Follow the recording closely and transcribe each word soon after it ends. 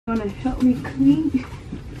Wanna help me clean?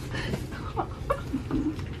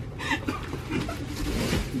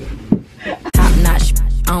 Top notch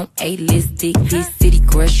on A-list dick. This city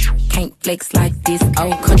crush can't flex like this.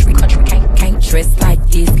 Old country can't dress like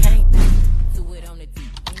this.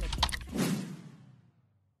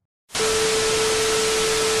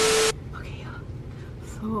 Okay, y'all.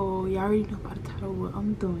 So y'all already know by the title what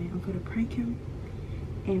I'm doing. I'm gonna prank him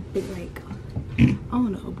and fit like I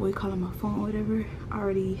don't know, a boy calling my phone or whatever. I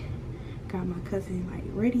already got my cousin like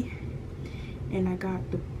ready, and I got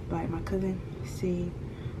the like my cousin saved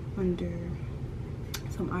under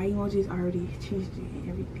some eye emojis. I already changed it and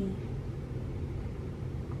everything.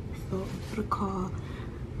 So I'm gonna call.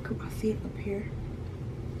 I see it up here,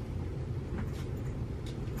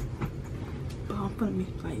 but I'm gonna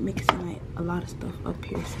make it seem like a lot of stuff up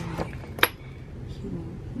here so like he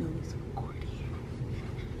won't know it's recording.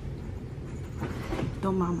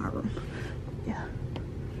 Don't mind my room. Yeah.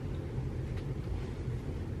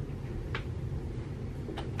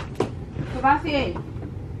 Sebastian,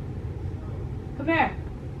 come here.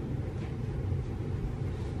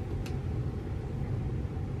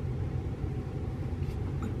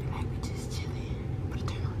 We're just chilling. I'm gonna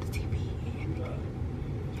turn on the TV and everything.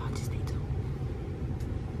 Y'all just stay tuned.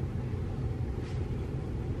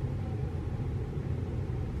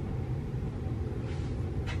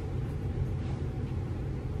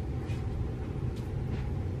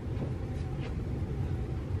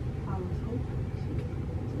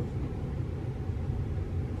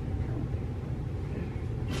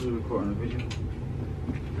 Is it recording a video?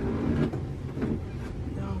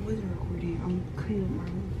 No, I wasn't recording. I'm cleaning my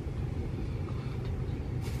room.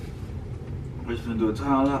 We're just gonna do a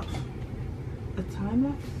time lapse. A time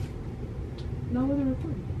lapse? No, I wasn't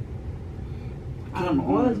recording. Camera I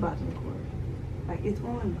was on. about to record. Like it's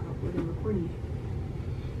on, but I wasn't recording it.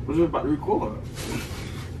 What you about to record?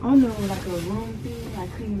 I don't know, like a room thing,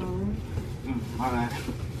 like cleaning my room. Alright.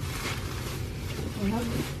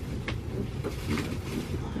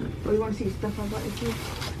 Or you want to see stuff I bought this week?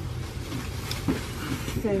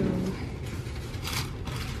 So,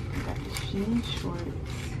 I got the jean shorts.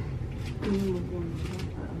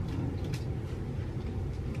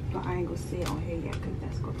 But I ain't gonna say it on here yet because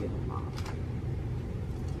that's gonna be the mom.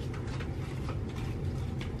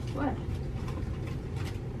 What?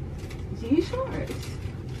 Jean shorts.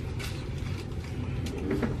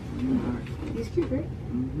 These cute, right?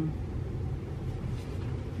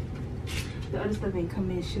 The other stuff ain't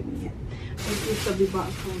come in shipping yet. Let's get stuff we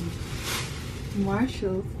bought from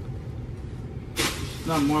Marshalls.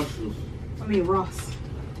 Not Marshalls. I mean Ross.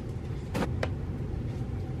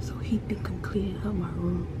 So he think I'm cleaning up my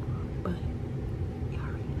room, but y'all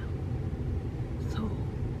already know. So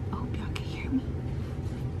I hope y'all can hear me.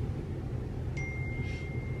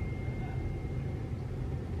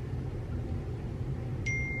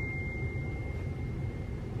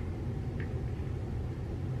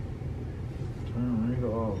 Turn it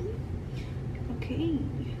off. Okay.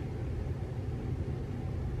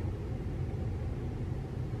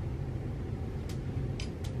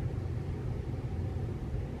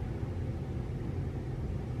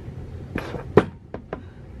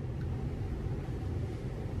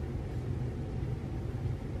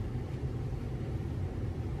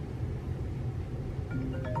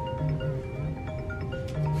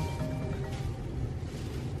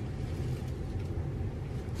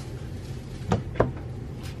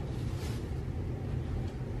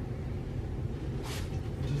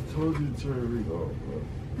 I told you to turn it off, bro.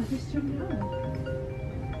 I just turned it on.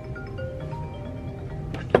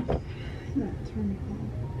 Not turn it on.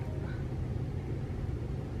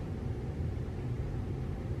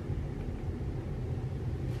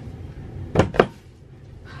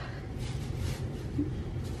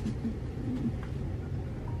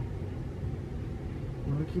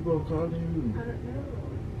 Why I keep on calling you? I don't know.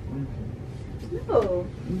 Okay. No.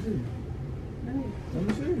 Let me see. No. Let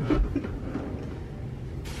me see.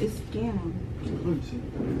 It's scam. Let me see.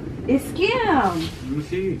 It's scam. Let me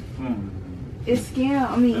see. Come on. It's scam.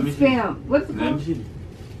 I mean Let me see. spam. What's it Let me called? see.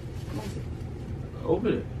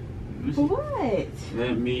 Open it. Let me For see. what?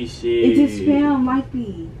 Let me see. It's just spam, might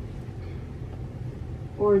be.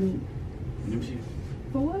 Or Let me see.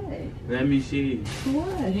 for what? Let me see. For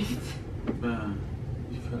what? You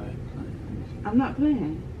feel like playing. Let me see. I'm not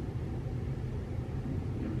playing.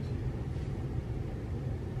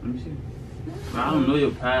 Let me see. I don't know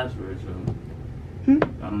your password, so. I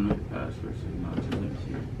don't know your password, so not just let me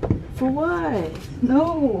see. For what?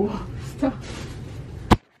 No. Stop.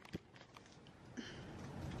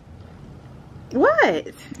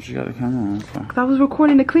 What? She got the camera on. So. Cause I was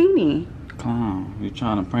recording the cleaning. Come on, you're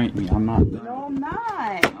trying to prank me. I'm not done. No, No, I'm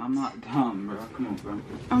not. I'm not dumb, bro. Come on, bro.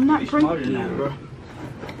 I'm not smarter than breaking. that, bro.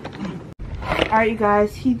 Alright, you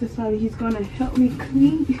guys. He decided he's gonna help me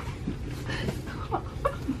clean.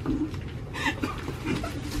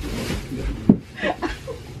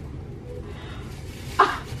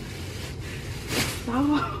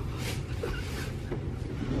 Stop.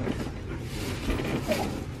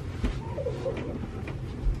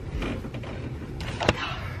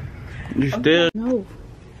 You still? No.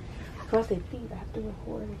 Because they think I have to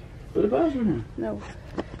record it. Put the password in. No.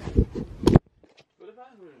 Put the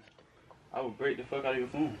password in. I will break the fuck out of your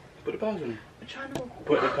phone. Put the password in. I'm trying to record.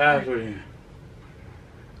 Put the password in.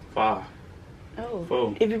 5. Oh.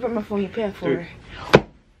 4. If you put my phone, you pay for 3. it.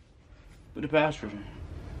 Put the password in.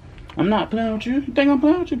 I'm not playing with you. You think I'm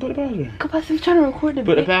playing with you? Put the password in. Because I'm trying to record the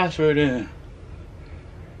Put the password in.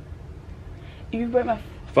 If you break my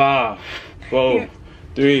 5, 4,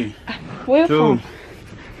 3, Where 2. phone?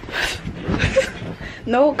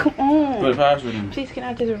 No, come on. Put the password in. Please, can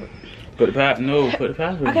I just... Put the password. No, put the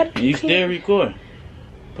password in. I gotta- You still record.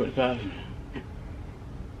 Put the password in.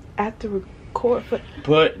 I have to record for...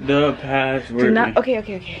 Put the password Do not... in. Okay.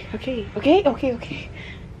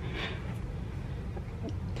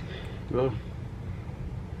 Go.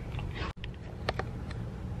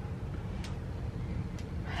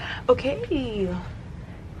 Okay.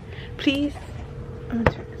 Please. I'm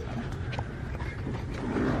gonna turn this on.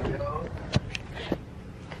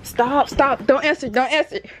 Stop. Don't answer.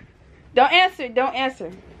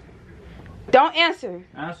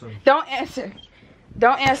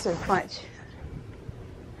 Answer. Punch.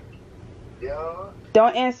 Yo.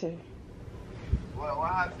 Don't answer. What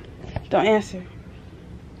happened? Don't answer.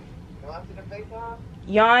 You want to the FaceTime?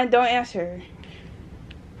 Yawn, don't answer.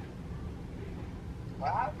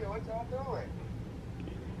 What happened? What y'all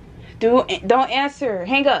doing? Don't answer.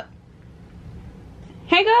 Hang up.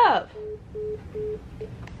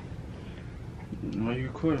 Why you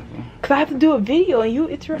recording, bro? Cause I have to do a video and you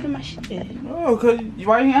interrupting my shit. Oh, cause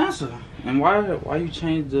why you answer? And why you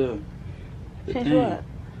change the Change thing? what?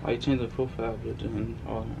 Why you change the profile picture and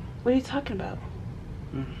all that? What are you talking about?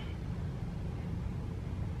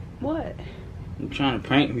 What? You trying to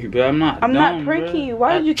prank me, but I'm not. I'm dumb, not pranking bro. you.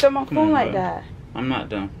 Why did you throw my Come phone on, like bro. that? I'm not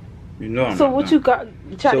dumb. You know I'm So not what dumb. you got?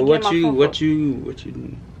 You tried So to what get my you phone what for? you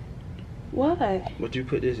do? What? What you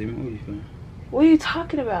put this emoji for? What are you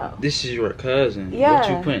talking about? This is your cousin. Yeah. What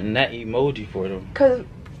you putting that emoji for though? Cause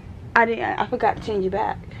I forgot to change it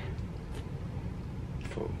back.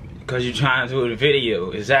 Cause you trying to do the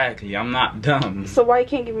video. Exactly. I'm not dumb. So why you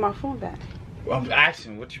can't give me my phone back? I'm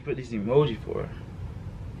asking what you put this emoji for.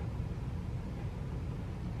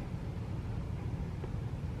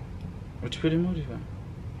 What you put the emoji for?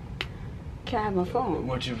 Can I have my phone?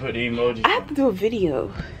 What you put the emoji I have to do a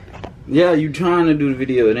video. Yeah, you trying to do the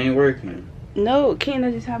video. It ain't working. No, can't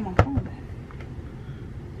I just have my phone back?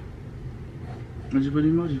 What you put the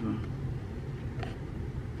emoji for?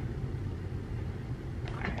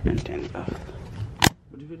 I understand it off.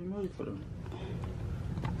 What you put the emoji for though?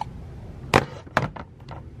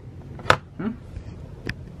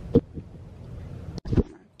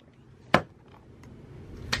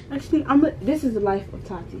 Actually, this is the life of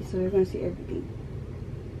Tati, so you're gonna see everything.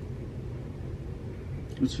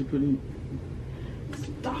 What you put in?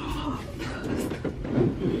 Stop!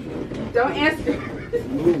 Don't answer.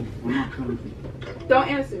 Oh, I'm not coming. Don't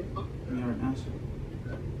answer. You already answered.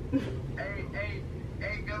 Hey,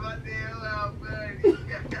 come out there, loud, buddy.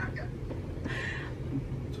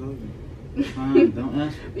 Told you. Fine, don't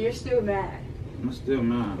answer. You're still mad. I'm still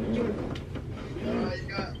mad. You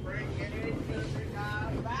got breaking it.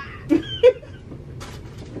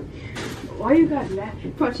 Why you got mad?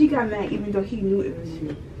 Punch, he got mad even though he knew it was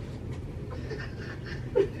you.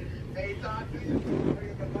 Hey, Tati.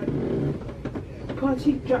 Punch,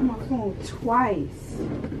 he dropped my phone twice.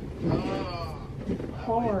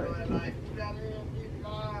 Hard.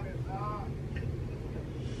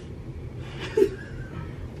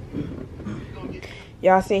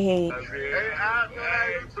 Y'all say hey.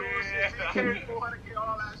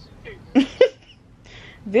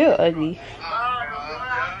 Bill ugly.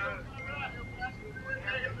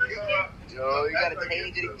 Yo, you gotta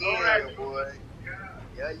change it again, boy.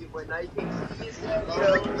 Yeah, but now you can't see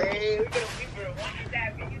yourself, man.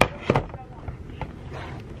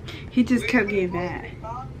 He just kept getting mad.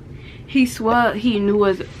 He swore he knew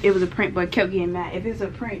it was a prank, but kept getting mad. If it's a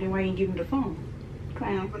prank, then why you didn't give him the phone?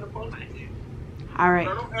 Clown. Alright.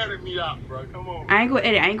 Don't edit me out, bro. Come on. I ain't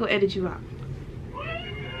gonna edit you out.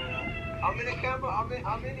 I'm in the camera. I'm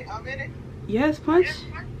in it. Yes, Punch?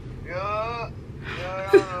 Yo,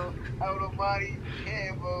 out of body,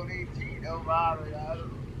 can't vote, they cheat, nobody.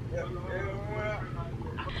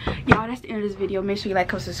 Y'all, that's the end of this video. Make sure you like,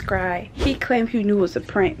 comment, subscribe. He claimed he knew it was a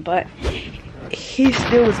prank, but he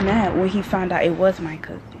still was mad when he found out it was my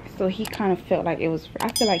cousin. So he kind of felt like it was,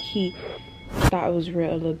 I feel like he thought it was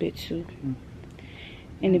real a little bit too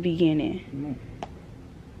in the beginning.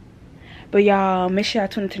 But y'all, make sure y'all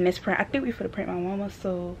tune into the next prank. I think we finna prank my mama,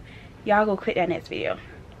 so y'all go click that next video.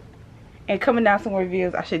 And coming down some more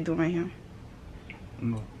videos I should do on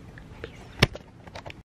him.